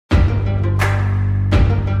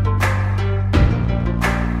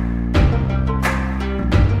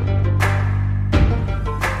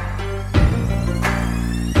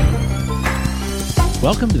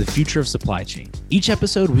Welcome to the Future of Supply Chain. Each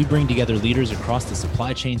episode, we bring together leaders across the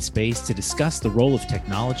supply chain space to discuss the role of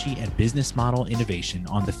technology and business model innovation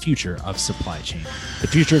on the future of supply chain. The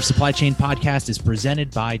Future of Supply Chain podcast is presented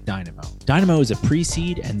by Dynamo. Dynamo is a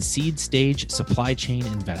pre-seed and seed stage supply chain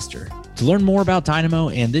investor. To learn more about Dynamo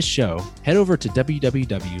and this show, head over to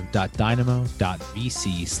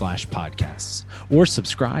www.dynamo.vc/podcasts or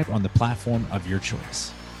subscribe on the platform of your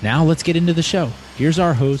choice. Now let's get into the show. Here's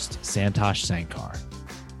our host, Santosh Sankar.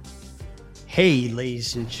 Hey,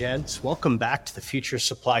 ladies and gents, welcome back to the Future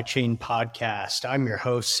Supply Chain Podcast. I'm your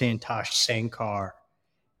host, Santosh Sankar,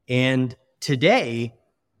 and today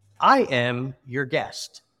I am your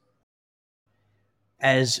guest.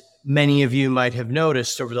 As many of you might have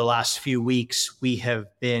noticed over the last few weeks, we have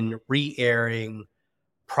been re-airing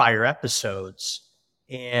prior episodes,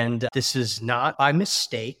 and this is not by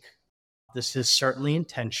mistake. This is certainly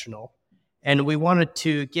intentional. And we wanted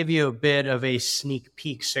to give you a bit of a sneak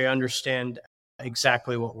peek so you understand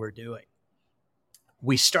exactly what we're doing.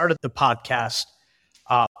 We started the podcast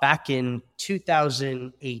back in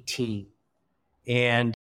 2018.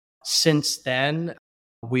 And since then,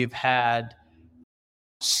 we've had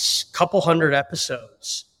a couple hundred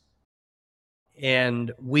episodes.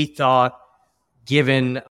 And we thought,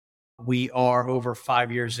 given we are over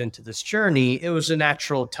 5 years into this journey, it was a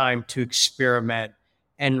natural time to experiment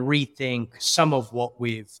and rethink some of what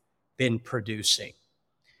we've been producing.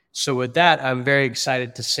 So with that, I'm very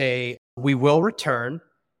excited to say we will return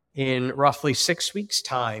in roughly 6 weeks'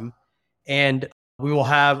 time, and we will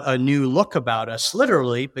have a new look about us,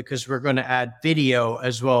 literally, because we're going to add video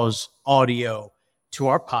as well as audio to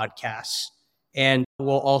our podcasts. And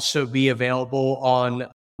we'll also be available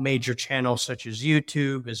on major channels such as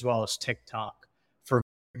YouTube as well as TikTok for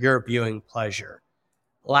your viewing pleasure.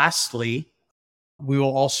 Lastly, we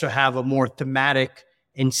will also have a more thematic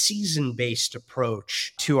and season-based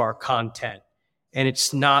approach to our content. And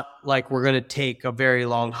it's not like we're going to take a very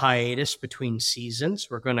long hiatus between seasons.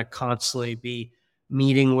 We're going to constantly be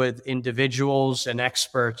meeting with individuals and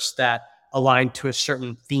experts that align to a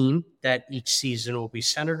certain theme that each season will be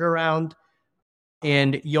centered around.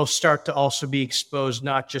 And you'll start to also be exposed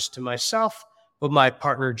not just to myself, but my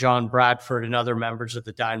partner, John Bradford, and other members of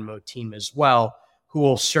the Dynamo team as well, who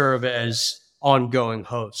will serve as ongoing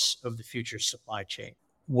hosts of the Future Supply Chain.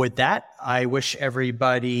 With that, I wish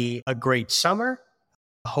everybody a great summer.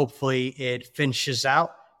 Hopefully it finishes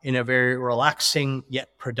out in a very relaxing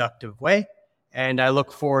yet productive way. And I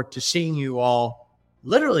look forward to seeing you all,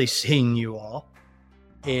 literally seeing you all,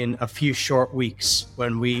 in a few short weeks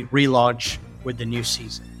when we relaunch with the new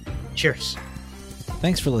season. Cheers.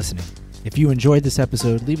 Thanks for listening. If you enjoyed this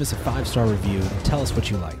episode, leave us a 5-star review and tell us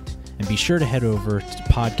what you liked. And be sure to head over to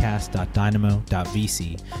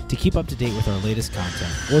podcast.dynamo.vc to keep up to date with our latest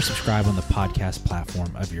content or subscribe on the podcast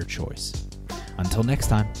platform of your choice. Until next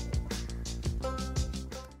time.